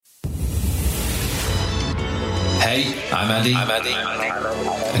Hey, I'm Andy,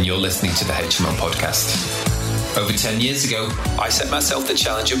 and you're listening to the HMO podcast. Over 10 years ago, I set myself the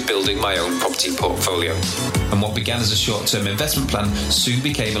challenge of building my own property portfolio. And what began as a short-term investment plan soon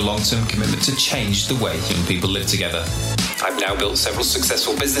became a long-term commitment to change the way young people live together. I've now built several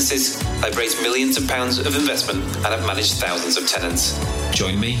successful businesses, I've raised millions of pounds of investment, and I've managed thousands of tenants.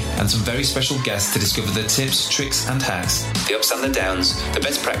 Join me and some very special guests to discover the tips, tricks and hacks, the ups and the downs, the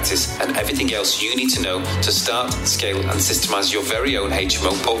best practice and everything else you need to know to start, scale and systemize your very own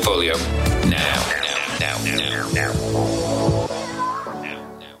HMO portfolio. Now.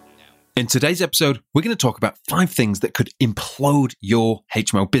 In today's episode, we're going to talk about 5 things that could implode your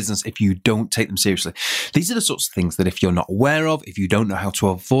HMO business if you don't take them seriously. These are the sorts of things that if you're not aware of, if you don't know how to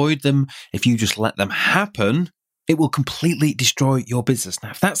avoid them, if you just let them happen, it will completely destroy your business.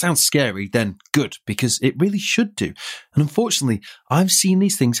 Now, if that sounds scary, then good, because it really should do. And unfortunately, I've seen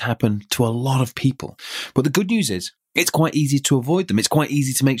these things happen to a lot of people. But the good news is, it's quite easy to avoid them. It's quite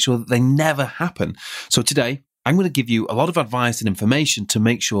easy to make sure that they never happen. So today, I'm going to give you a lot of advice and information to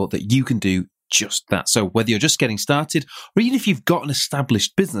make sure that you can do just that. So whether you're just getting started or even if you've got an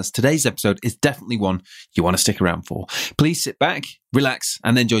established business, today's episode is definitely one you want to stick around for. Please sit back, relax,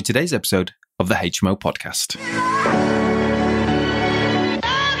 and enjoy today's episode of the HMO podcast.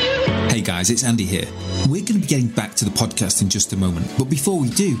 Hey guys, it's Andy here. We're going to be getting back to the podcast in just a moment, but before we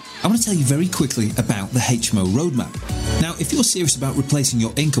do, I want to tell you very quickly about the HMO roadmap. Now, if you're serious about replacing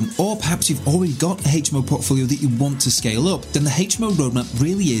your income, or perhaps you've already got a HMO portfolio that you want to scale up, then the HMO roadmap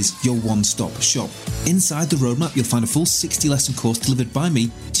really is your one-stop shop. Inside the roadmap, you'll find a full 60-lesson course delivered by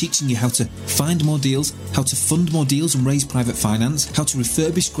me, teaching you how to find more deals, how to fund more deals and raise private finance, how to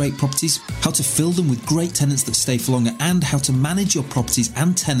refurbish great properties, how to fill them with great tenants that stay for longer, and how to manage your properties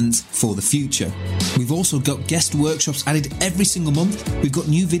and tenants for the future. We've also got guest workshops added every single month. We've got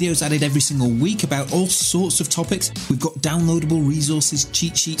new videos added every single week about all sorts of topics. We've got downloadable resources,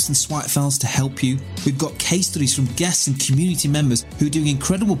 cheat sheets and swipe files to help you. We've got case studies from guests and community members who are doing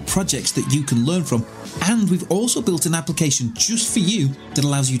incredible projects that you can learn from. And we've also built an application just for you that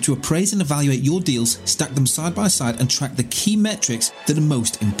allows you to appraise and evaluate your deals, stack them side by side and track the key metrics that are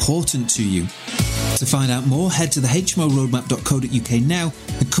most important to you. To find out more, head to the hmoroadmap.co.uk now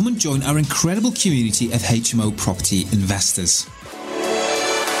and come and join our incredible community of HMO property investors.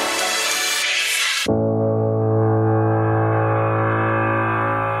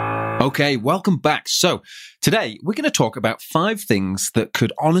 Okay, welcome back. So today we're going to talk about 5 things that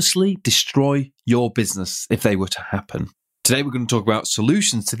could honestly destroy your business if they were to happen. Today we're going to talk about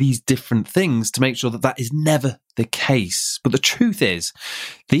solutions to these different things to make sure that that is never the case. But the truth is,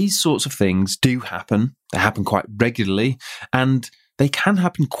 these sorts of things do happen. They happen quite regularly, and they can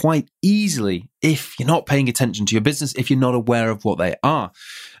happen quite easily if you're not paying attention to your business, if you're not aware of what they are.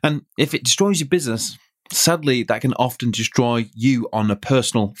 And if it destroys your business, sadly, that can often destroy you on a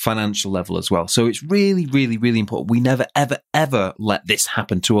personal financial level as well. So it's really, really, really important. We never, ever, ever let this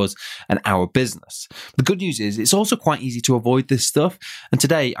happen to us and our business. The good news is it's also quite easy to avoid this stuff. And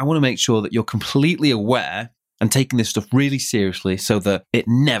today I want to make sure that you're completely aware and taking this stuff really seriously so that it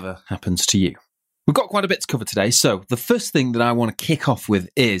never happens to you. We've got quite a bit to cover today. So the first thing that I want to kick off with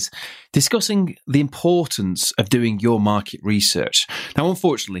is discussing the importance of doing your market research. Now,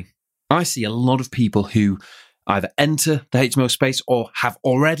 unfortunately, I see a lot of people who either enter the HMO space or have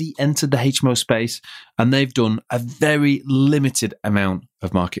already entered the HMO space, and they've done a very limited amount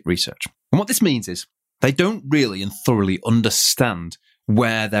of market research. And what this means is they don't really and thoroughly understand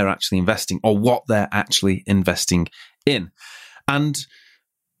where they're actually investing or what they're actually investing in. And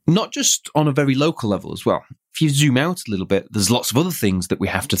not just on a very local level as well. If you zoom out a little bit, there's lots of other things that we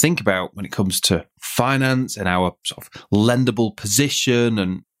have to think about when it comes to finance and our sort of lendable position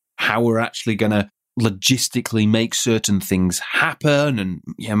and how we're actually going to logistically make certain things happen and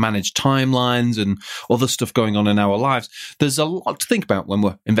manage timelines and other stuff going on in our lives. There's a lot to think about when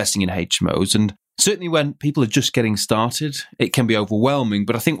we're investing in HMOs. And certainly when people are just getting started, it can be overwhelming.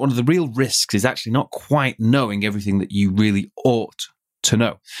 But I think one of the real risks is actually not quite knowing everything that you really ought to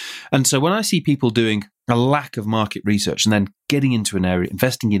know. And so when I see people doing a lack of market research and then getting into an area,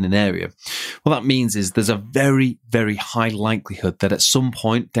 investing in an area, what that means is there's a very, very high likelihood that at some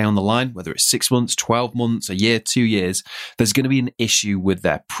point down the line, whether it's 6 months, 12 months, a year, 2 years, there's going to be an issue with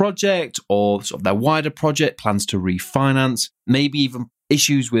their project or sort of their wider project, plans to refinance, maybe even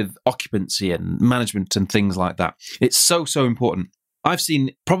issues with occupancy and management and things like that. It's so, so important. I've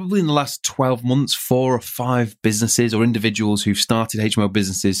seen probably in the last 12 months, 4 or 5 businesses or individuals who've started HMO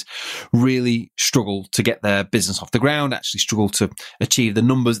businesses really struggle to get their business off the ground, actually struggle to achieve the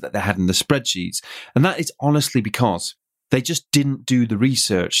numbers that they had in the spreadsheets. And that is honestly because they just didn't do the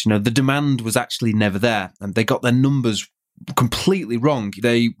research. The demand was actually never there, and they got their numbers completely wrong.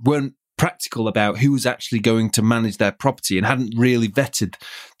 They weren't practical about who was actually going to manage their property and hadn't really vetted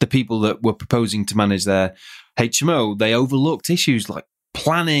the people that were proposing to manage their HMO. They overlooked issues like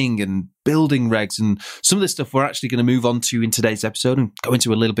planning and building regs, and some of this stuff we're actually going to move on to in today's episode and go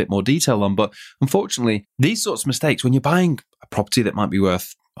into a little bit more detail on. But unfortunately, these sorts of mistakes, when you're buying a property that might be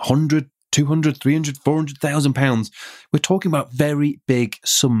worth 100, 200, 300, 400,000 pounds, we're talking about very big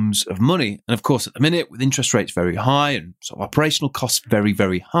sums of money. And of course, at the minute, with interest rates very high and sort of operational costs very,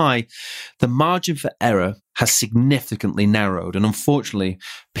 very high, the margin for error has significantly narrowed. And unfortunately,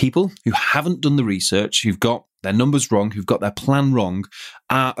 people who haven't done the research, who've got their numbers wrong, who've got their plan wrong,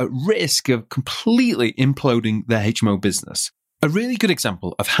 are at risk of completely imploding their HMO business. A really good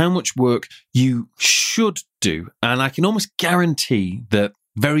example of how much work you should do, and I can almost guarantee that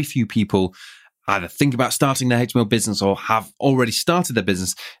very few people either think about starting their HMO business or have already started their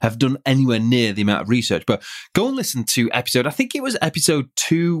business, have done anywhere near the amount of research. But go and listen to I think it was episode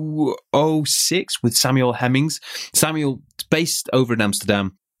 206 with Samuel Hemmings. Samuel's based over in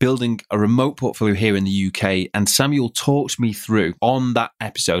Amsterdam, building a remote portfolio here in the UK. And Samuel talked me through on that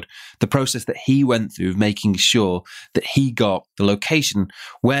episode the process that he went through of making sure that he got the location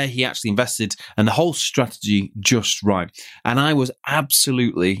where he actually invested and the whole strategy just right. And I was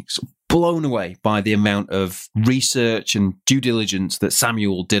absolutely blown away by the amount of research and due diligence that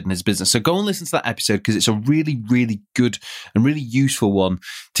Samuel did in his business. So go and listen to that episode because it's a really, really good and really useful one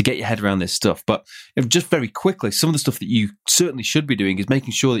to get your head around this stuff. But just very quickly, some of the stuff that you certainly should be doing is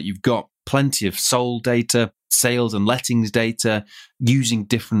making sure that you've got plenty of sold data, sales and lettings data, using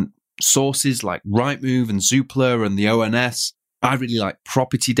different sources like Rightmove and Zoopla and the ONS. I really like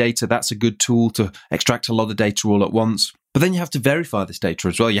property data. That's a good tool to extract a lot of data all at once. But then you have to verify this data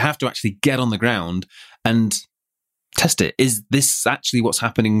as well. You have to actually get on the ground and test it. Is this actually what's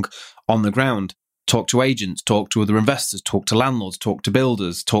happening on the ground? Talk to agents, talk to other investors, talk to landlords, talk to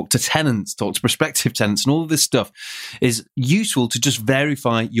builders, talk to tenants, talk to prospective tenants, and all of this stuff is useful to just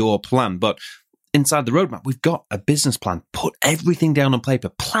verify your plan. But inside the roadmap, we've got a business plan. Put everything down on paper.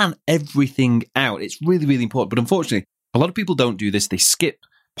 Plan everything out. It's really, really important. But unfortunately, a lot of people don't do this. They skip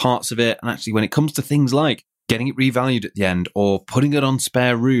parts of it. And actually, when it comes to things like getting it revalued at the end or putting it on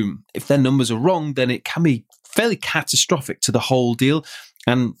spare room, if their numbers are wrong, then it can be fairly catastrophic to the whole deal.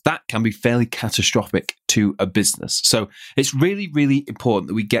 And that can be fairly catastrophic to a business. So it's really, really important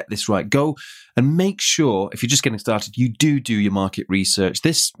that we get this right. Go and make sure, if you're just getting started, you do your market research.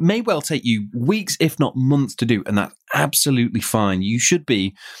 This may well take you weeks, if not months to do, and that's absolutely fine. You should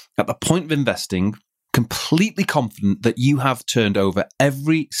be at the point of investing completely confident that you have turned over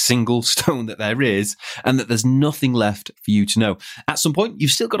every single stone that there is and that there's nothing left for you to know. At some point,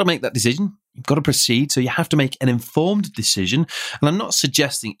 you've still got to make that decision. You've got to proceed. So you have to make an informed decision. And I'm not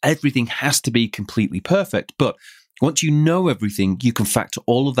suggesting everything has to be completely perfect, but once you know everything, you can factor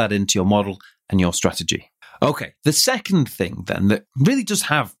all of that into your model and your strategy. Okay, the second thing then that really does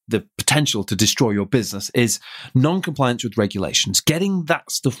have the potential to destroy your business is non-compliance with regulations, getting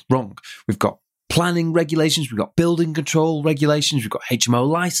that stuff wrong. We've got planning regulations, we've got building control regulations, we've got HMO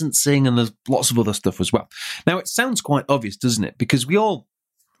licensing, and there's lots of other stuff as well. Now, it sounds quite obvious, doesn't it? Because we all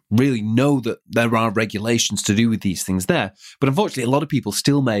really know that there are regulations to do with these things there. But unfortunately, a lot of people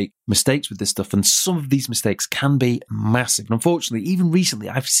still make mistakes with this stuff, and some of these mistakes can be massive. And unfortunately, even recently,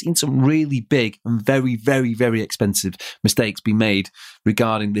 I've seen some really big and very, very, very expensive mistakes be made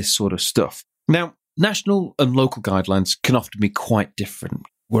regarding this sort of stuff. Now, national and local guidelines can often be quite different.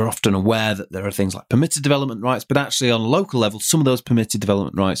 We're often aware that there are things like permitted development rights, but actually on a local level, some of those permitted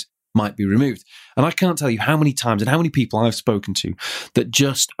development rights might be removed. And I can't tell you how many times and how many people I've spoken to that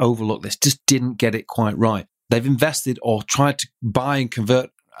just overlook this, just didn't get it quite right. They've invested or tried to buy and convert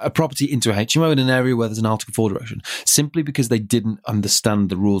a property into a HMO in an area where there's an Article 4 direction, simply because they didn't understand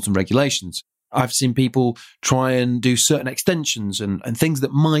the rules and regulations. I've seen people try and do certain extensions and things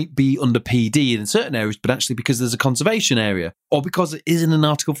that might be under PD in certain areas, but actually because there's a conservation area or because it is in an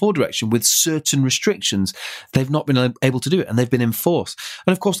Article 4 direction with certain restrictions, they've not been able to do it and they've been enforced.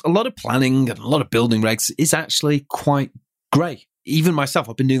 And of course, a lot of planning and a lot of building regs is actually quite grey. Even myself,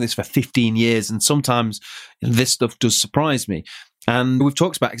 I've been doing this for 15 years and sometimes this stuff does surprise me. And we've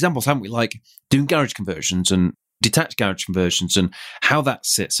talked about examples, haven't we, like doing garage conversions and detached garage conversions and how that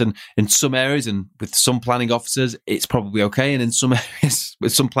sits. And in some areas and with some planning officers, it's probably okay. And in some areas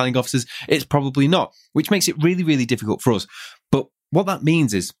with some planning officers, it's probably not, which makes it really, really difficult for us. But what that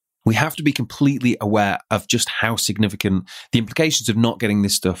means is we have to be completely aware of just how significant the implications of not getting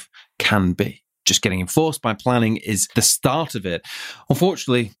this stuff can be. Just getting enforced by planning is the start of it.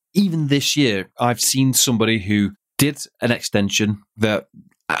 Unfortunately, even this year, I've seen somebody who did an extension that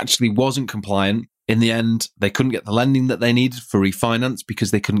actually wasn't compliant. In the end, they couldn't get the lending that they needed for refinance because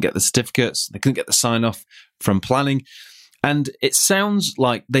they couldn't get the certificates, they couldn't get the sign-off from planning. And it sounds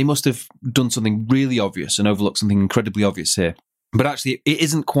like they must have done something really obvious and overlooked something incredibly obvious here. But actually, it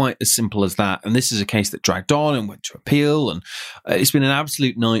isn't quite as simple as that. And this is a case that dragged on and went to appeal, and it's been an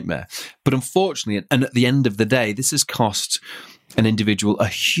absolute nightmare. But unfortunately, and at the end of the day, this has cost an individual a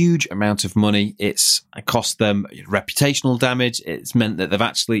huge amount of money. It's cost them reputational damage. It's meant that they've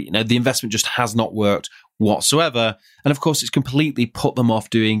actually, the investment just has not worked whatsoever. And of course, it's completely put them off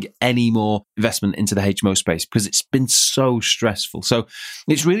doing any more investment into the HMO space because it's been so stressful. So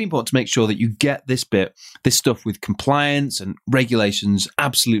it's really important to make sure that you get this stuff with compliance and regulations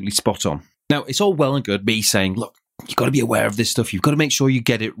absolutely spot on. Now, it's all well and good me saying, look, you've got to be aware of this stuff. You've got to make sure you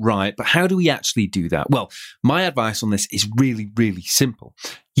get it right. But how do we actually do that? Well, my advice on this is really, really simple.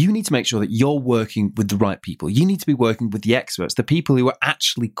 You need to make sure that you're working with the right people. You need to be working with the experts, the people who are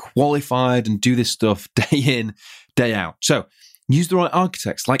actually qualified and do this stuff day in, day out. So use the right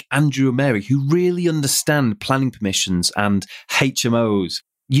architects like Andrew and Mary who really understand planning permissions and HMOs.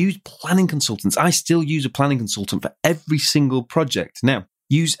 Use planning consultants. I still use a planning consultant for every single project. Now,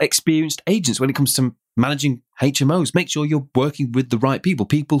 use experienced agents when it comes to managing HMOs. Make sure you're working with the right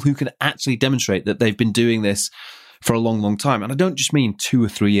people who can actually demonstrate that they've been doing this for a long, long time. And I don't just mean 2 or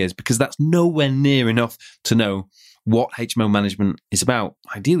 3 years, because that's nowhere near enough to know what HMO management is about.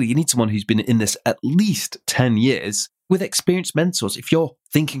 Ideally, you need someone who's been in this at least 10 years with experienced mentors. If you're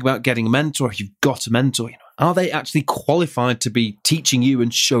thinking about getting a mentor, if you've got a mentor, are they actually qualified to be teaching you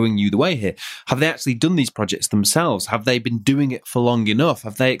and showing you the way here? Have they actually done these projects themselves? Have they been doing it for long enough?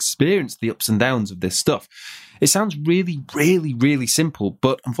 Have they experienced the ups and downs of this stuff? It sounds really, really, really simple,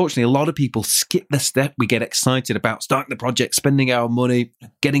 but unfortunately, a lot of people skip the step. We get excited about starting the project, spending our money,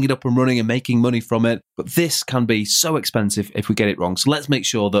 getting it up and running and making money from it. But this can be so expensive if we get it wrong. So let's make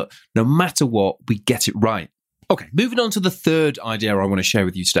sure that no matter what, we get it right. Okay, moving on to the third idea I want to share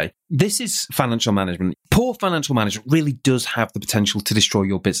with you today. This is financial management. Poor financial management really does have the potential to destroy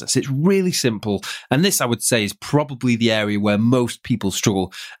your business. It's really simple. And this, I would say, is probably the area where most people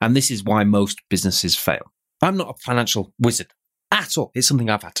struggle. And this is why most businesses fail. I'm not a financial wizard at all. It's something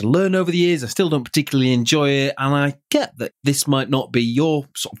I've had to learn over the years. I still don't particularly enjoy it. And I get that this might not be your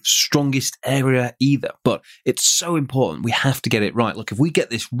sort of strongest area either. But it's so important. We have to get it right. Look, if we get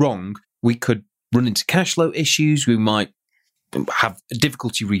this wrong, we could run into cash flow issues. We might have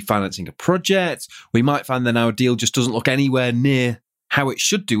difficulty refinancing a project. We might find that our deal just doesn't look anywhere near how it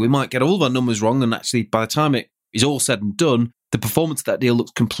should do. We might get all of our numbers wrong, and actually by the time it is all said and done, the performance of that deal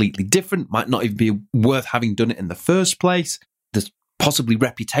looks completely different, might not even be worth having done it in the first place. There's possibly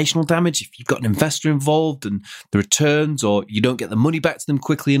reputational damage if you've got an investor involved and the returns, or you don't get the money back to them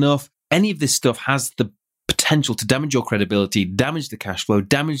quickly enough. Any of this stuff has the potential to damage your credibility, damage the cash flow,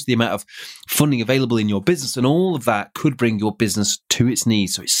 damage the amount of funding available in your business, and all of that could bring your business to its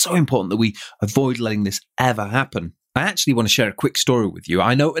knees. So it's so important that we avoid letting this ever happen. I actually want to share a quick story with you.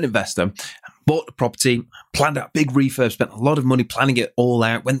 I know an investor bought a property, planned out a big refurb, spent a lot of money planning it all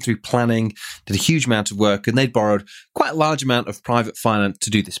out, went through planning, did a huge amount of work, and they'd borrowed quite a large amount of private finance to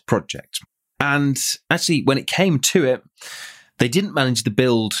do this project. And actually, when it came to it, they didn't manage the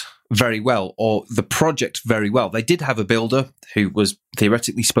build very well, or the project very well. They did have a builder who was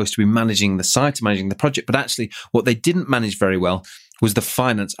theoretically supposed to be managing the site, managing the project, but actually what they didn't manage very well was the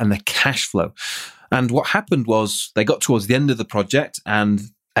finance and the cash flow. And what happened was they got towards the end of the project and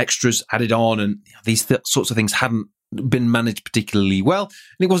extras added on, and these sorts of things hadn't been managed particularly well.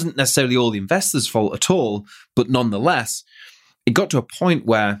 And it wasn't necessarily all the investors' fault at all, but nonetheless, it got to a point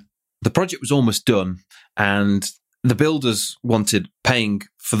where the project was almost done and the builders wanted paying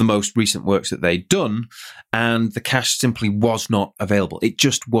for the most recent works that they'd done, and the cash simply was not available. It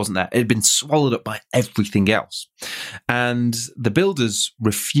just wasn't there. It had been swallowed up by everything else. And the builders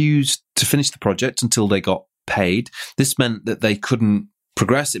refused to finish the project until they got paid. This meant that they couldn't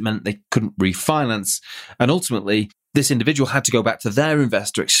progress. It meant they couldn't refinance. And ultimately, this individual had to go back to their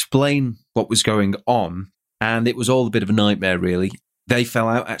investor, explain what was going on. And it was all a bit of a nightmare, really. They fell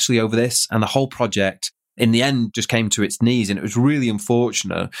out actually over this, and the whole project in the end just came to its knees, and it was really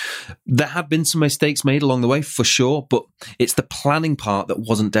unfortunate. There had been some mistakes made along the way, for sure, but it's the planning part that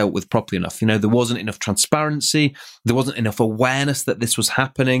wasn't dealt with properly enough. There wasn't enough transparency. There wasn't enough awareness that this was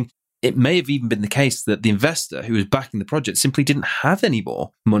happening. It may have even been the case that the investor who was backing the project simply didn't have any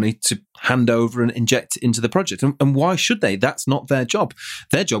more money to hand over and inject into the project. And why should they? That's not their job.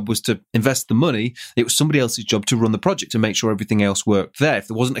 Their job was to invest the money. It was somebody else's job to run the project and make sure everything else worked there. If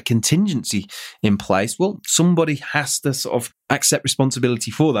there wasn't a contingency in place, well, somebody has to sort of accept responsibility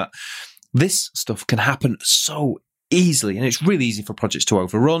for that. This stuff can happen so easily, and it's really easy for projects to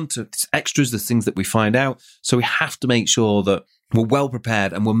overrun, to extras, the things that we find out. So we have to make sure that we're well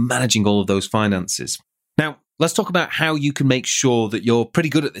prepared and we're managing all of those finances. Now, let's talk about how you can make sure that you're pretty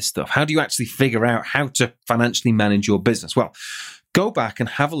good at this stuff. How do you actually figure out how to financially manage your business? Well, go back and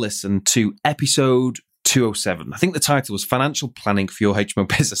have a listen to episode 207. I think the title was Financial Planning for Your HMO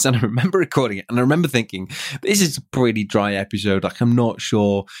Business. And I remember recording it and I remember thinking, this is a pretty dry episode. Like, I'm not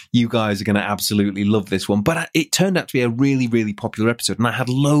sure you guys are going to absolutely love this one. But it turned out to be a really, really popular episode. And I had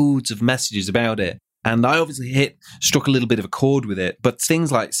loads of messages about it. And I obviously struck a little bit of a chord with it, but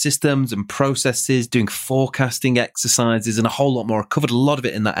things like systems and processes, doing forecasting exercises and a whole lot more. I covered a lot of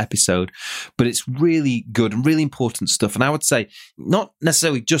it in that episode, but it's really good and really important stuff. And I would say not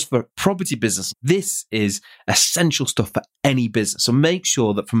necessarily just for property business. This is essential stuff for any business. So make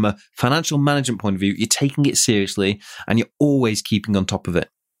sure that from a financial management point of view, you're taking it seriously and you're always keeping on top of it.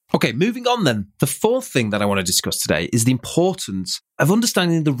 Okay, moving on then. The fourth thing that I want to discuss today is the importance of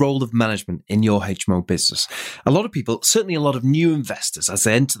understanding the role of management in your HMO business. A lot of people, certainly a lot of new investors, as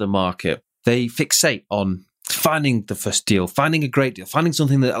they enter the market, they fixate on finding the first deal, finding a great deal, finding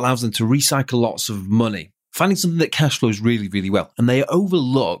something that allows them to recycle lots of money, finding something that cash flows really, really well. And they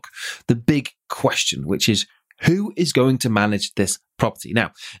overlook the big question, which is, who is going to manage this property?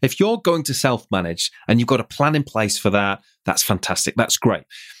 Now, if you're going to self-manage and you've got a plan in place for that, that's fantastic. That's great.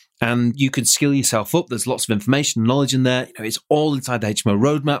 And you can skill yourself up. There's lots of information and knowledge in there. It's all inside the HMO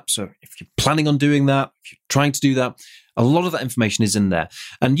roadmap. So if you're planning on doing that, if you're trying to do that, a lot of that information is in there.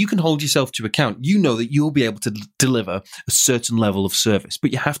 And you can hold yourself to account. You know that you'll be able to deliver a certain level of service.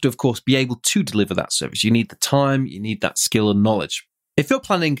 But you have to, of course, be able to deliver that service. You need the time. You need that skill and knowledge. If you're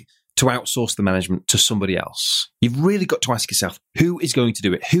planning to outsource the management to somebody else, you've really got to ask yourself, who is going to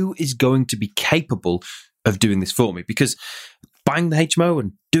do it? Who is going to be capable of doing this for me? Because buying the HMO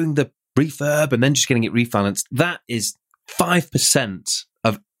and doing the refurb and then just getting it refinanced, that is 5%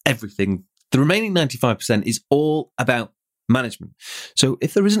 of everything. The remaining 95% is all about management. So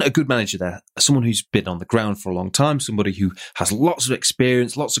if there isn't a good manager there, someone who's been on the ground for a long time, somebody who has lots of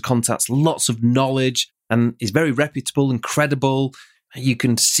experience, lots of contacts, lots of knowledge, and is very reputable and credible, you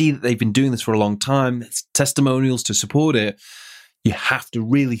can see that they've been doing this for a long time. There's testimonials to support it. You have to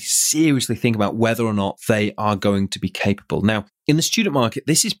really seriously think about whether or not they are going to be capable. Now, in the student market,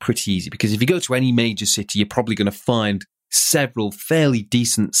 this is pretty easy because if you go to any major city, you're probably going to find several fairly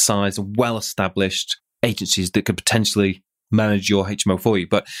decent sized, well-established agencies that could potentially manage your HMO for you.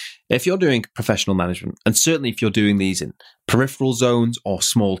 But if you're doing professional management, and certainly if you're doing these in peripheral zones or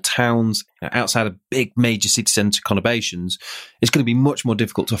small towns, outside of big major city centre conurbations, it's going to be much more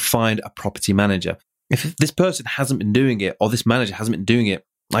difficult to find a property manager. If this person hasn't been doing it, or this manager hasn't been doing it,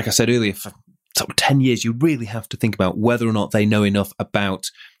 like I said earlier, for sort of 10 years, you really have to think about whether or not they know enough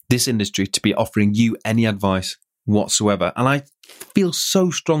about this industry to be offering you any advice whatsoever. And I feel so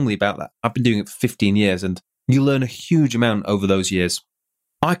strongly about that. I've been doing it for 15 years and you learn a huge amount over those years.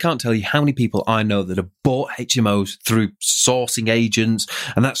 I can't tell you how many people I know that have bought HMOs through sourcing agents,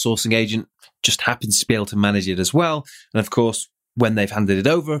 and that sourcing agent just happens to be able to manage it as well. And of course, when they've handed it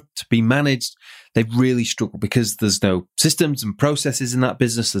over to be managed, they've really struggled because there's no systems and processes in that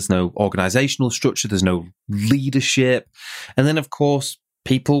business. There's no organizational structure. There's no leadership. And then, of course,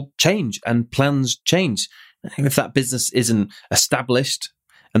 people change and plans change. If that business isn't established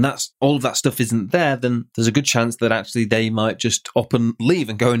and that's all of that stuff isn't there, then there's a good chance that actually they might just up and leave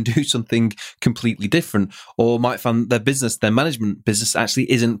and go and do something completely different, or might find their business, their management business actually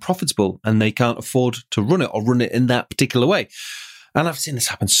isn't profitable and they can't afford to run it or run it in that particular way. And I've seen this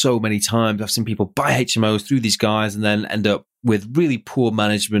happen so many times. I've seen people buy HMOs through these guys and then end up with really poor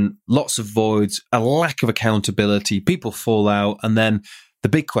management, lots of voids, a lack of accountability, people fall out. And then the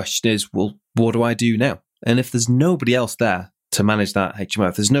big question is, well, what do I do now? And if there's nobody else there to manage that HMO,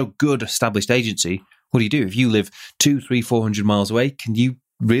 if there's no good established agency, what do you do? If you live 200, 300, 400 miles away, can you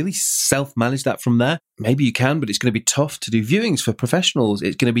really self-manage that from there? Maybe you can, but it's going to be tough to do viewings for professionals.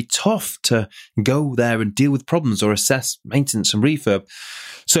 It's going to be tough to go there and deal with problems or assess maintenance and refurb.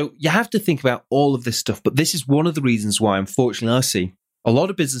 So you have to think about all of this stuff. But this is one of the reasons why, unfortunately, I see a lot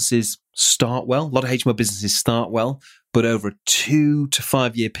of businesses start well, a lot of HMO businesses start well, but over a 2 to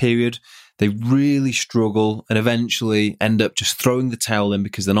 5 year period, they really struggle and eventually end up just throwing the towel in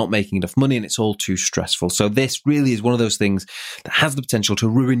because they're not making enough money and it's all too stressful. So this really is one of those things that has the potential to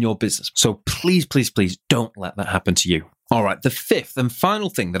ruin your business. So please, please, please don't let that happen to you. All right, the fifth and final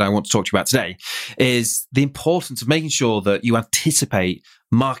thing that I want to talk to you about today is the importance of making sure that you anticipate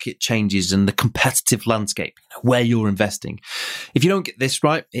market changes and the competitive landscape where you're investing. If you don't get this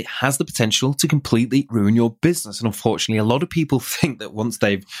right, it has the potential to completely ruin your business. And unfortunately, a lot of people think that once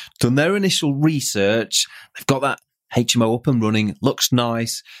they've done their initial research, they've got that HMO up and running, looks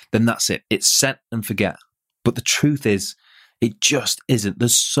nice, then that's it. It's set and forget. But the truth is, it just isn't.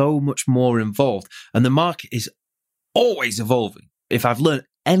 There's so much more involved. And the market is always evolving. If I've learned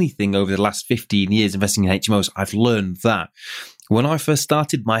anything over the last 15 years investing in HMOs, I've learned that. When I first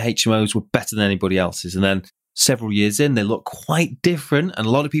started, my HMOs were better than anybody else's. And then several years in, they look quite different, and a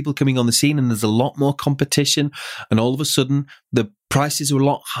lot of people coming on the scene, and there's a lot more competition. And all of a sudden, the prices are a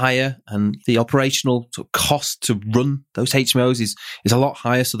lot higher, and the operational cost to run those HMOs is a lot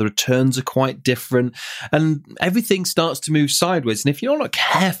higher. So the returns are quite different, and everything starts to move sideways. And if you're not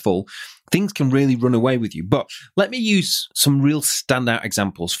careful, things can really run away with you. But let me use some real standout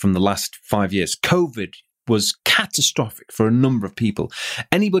examples from the last 5 years. COVID was catastrophic for a number of people.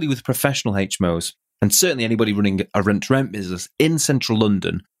 Anybody with professional HMOs, and certainly anybody running a rent-to-rent business in central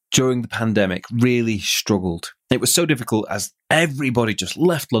London during the pandemic, really struggled. It was so difficult as everybody just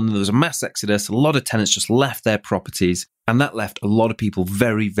left London. There was a mass exodus. A lot of tenants just left their properties, and that left a lot of people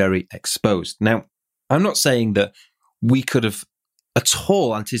very, very exposed. Now, I'm not saying that we could have at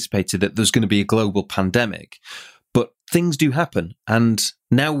all anticipated that there's going to be a global pandemic, but things do happen. And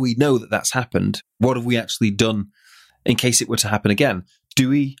now we know that that's happened. What have we actually done in case it were to happen again? Do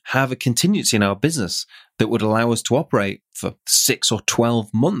we have a contingency in our business that would allow us to operate for 6 or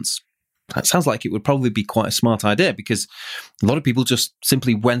 12 months? That sounds like it would probably be quite a smart idea, because a lot of people just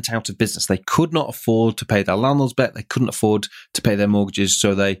simply went out of business. They could not afford to pay their landlord's debt. They couldn't afford to pay their mortgages.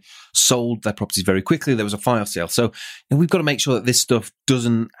 So they sold their properties very quickly. There was a fire sale. So we've got to make sure that this stuff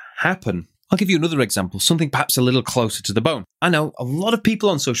doesn't happen. I'll give you another example, something perhaps a little closer to the bone. I know a lot of people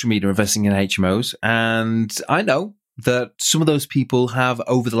on social media are investing in HMOs, and I know that some of those people have,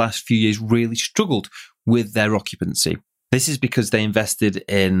 over the last few years, really struggled with their occupancy. This is because they invested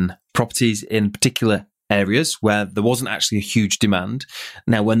in properties in particular areas where there wasn't actually a huge demand.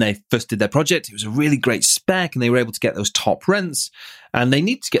 Now, when they first did their project, it was a really great spec, and they were able to get those top rents. And they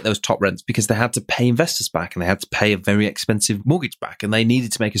needed to get those top rents because they had to pay investors back, and they had to pay a very expensive mortgage back, and they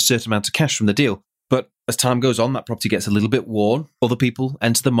needed to make a certain amount of cash from the deal. But as time goes on, that property gets a little bit worn. Other people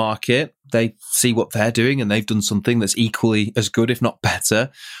enter the market. They see what they're doing, and they've done something that's equally as good, if not better.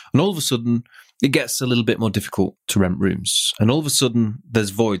 And all of a sudden, it gets a little bit more difficult to rent rooms. And all of a sudden, there's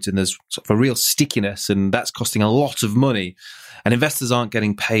voids, and there's sort of a real stickiness, and that's costing a lot of money. And investors aren't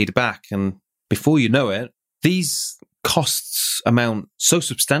getting paid back. And before you know it, these costs amount so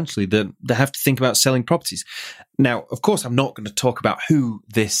substantially that they have to think about selling properties. Now, of course, I'm not going to talk about who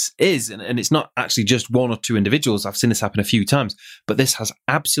this is, and it's not actually just one or two individuals. I've seen this happen a few times, but this has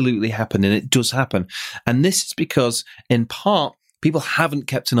absolutely happened, and it does happen. And this is because, in part, people haven't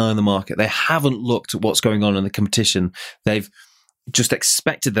kept an eye on the market. They haven't looked at what's going on in the competition. They've just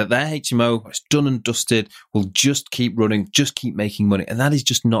expected that their HMO is done and dusted, will just keep running, just keep making money. And that is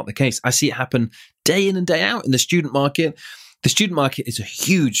just not the case. I see it happen day in and day out in the student market. The student market is a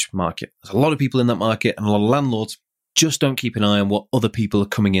huge market. There's a lot of people in that market, and a lot of landlords just don't keep an eye on what other people are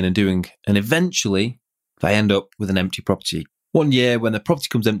coming in and doing. And eventually, they end up with an empty property. One year, when the property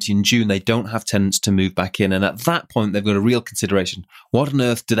comes empty in June, they don't have tenants to move back in. And at that point, they've got a real consideration. What on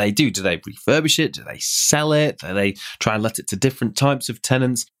earth do they do? Do they refurbish it? Do they sell it? Do they try and let it to different types of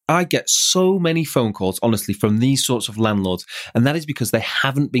tenants? I get so many phone calls, honestly, from these sorts of landlords. And that is because they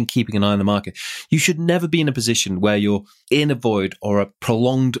haven't been keeping an eye on the market. You should never be in a position where you're in a void or a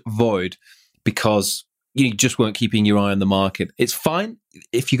prolonged void because you just weren't keeping your eye on the market. It's fine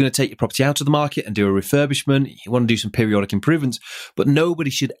if you're going to take your property out of the market and do a refurbishment, you want to do some periodic improvements, but nobody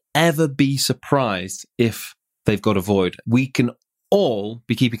should ever be surprised if they've got a void. We can all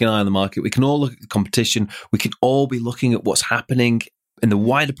be keeping an eye on the market. We can all look at the competition. We can all be looking at what's happening in the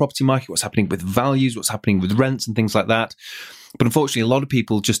wider property market, what's happening with values, what's happening with rents and things like that. But unfortunately, a lot of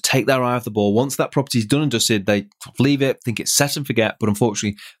people just take their eye off the ball. Once that property is done and dusted, they leave it, think it's set and forget. But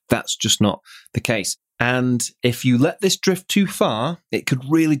unfortunately, that's just not the case. And if you let this drift too far, it could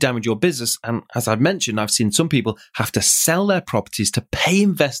really damage your business. And as I've mentioned, I've seen some people have to sell their properties to pay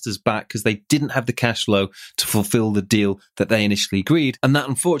investors back because they didn't have the cash flow to fulfill the deal that they initially agreed. And that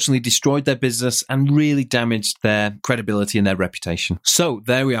unfortunately destroyed their business and really damaged their credibility and their reputation. So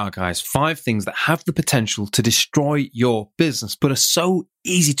there we are, guys. 5 things that have the potential to destroy your business, but are so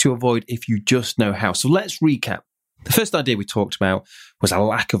easy to avoid if you just know how. So let's recap. The first idea we talked about was a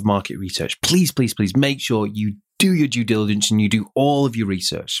lack of market research. Please, please, please make sure you do your due diligence and you do all of your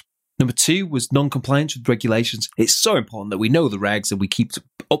research. Number 2 was non-compliance with regulations. It's so important that we know the regs and we keep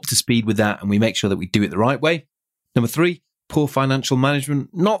up to speed with that and we make sure that we do it the right way. Number 3, poor financial management.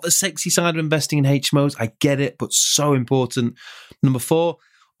 Not the sexy side of investing in HMOs. I get it, but so important. Number 4,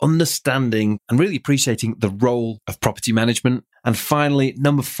 understanding and really appreciating the role of property management. And finally,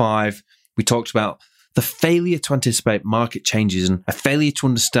 number 5, we talked about the failure to anticipate market changes and a failure to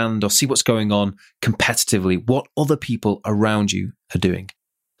understand or see what's going on competitively, what other people around you are doing.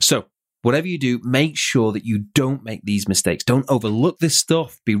 So, whatever you do, make sure that you don't make these mistakes. Don't overlook this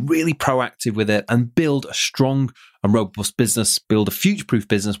stuff. Be really proactive with it and build a strong and robust business, build a future-proof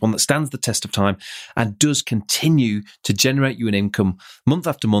business, one that stands the test of time and does continue to generate you an income month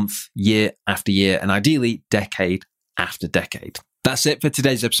after month, year after year, and ideally decade after decade. That's it for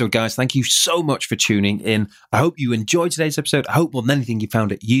today's episode, guys. Thank you so much for tuning in. I hope you enjoyed today's episode. I hope more than anything you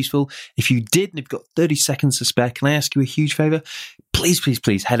found it useful. If you did and you've got 30 seconds to spare, can I ask you a huge favor?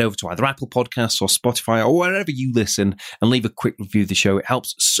 Please head over to either Apple Podcasts or Spotify or wherever you listen and leave a quick review of the show. It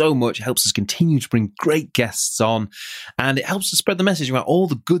helps so much. It helps us continue to bring great guests on, and it helps us spread the message about all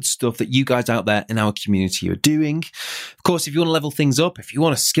the good stuff that you guys out there in our community are doing. Of course, if you want to level things up, if you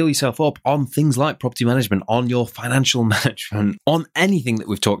want to skill yourself up on things like property management, on your financial management, on anything that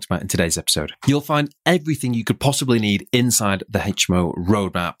we've talked about in today's episode, you'll find everything you could possibly need inside the HMO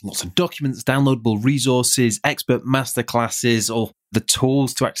roadmap. Lots of documents, downloadable resources, expert masterclasses, or the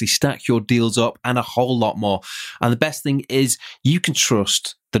tools to actually stack your deals up, and a whole lot more. And the best thing is you can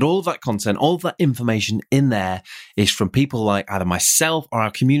trust that all of that content, all of that information in there is from people like either myself or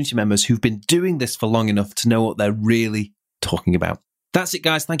our community members who've been doing this for long enough to know what they're really talking about. That's it,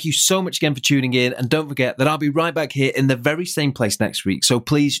 guys. Thank you so much again for tuning in. And don't forget that I'll be right back here in the very same place next week. So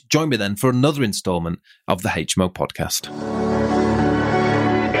please join me then for another installment of the HMO podcast.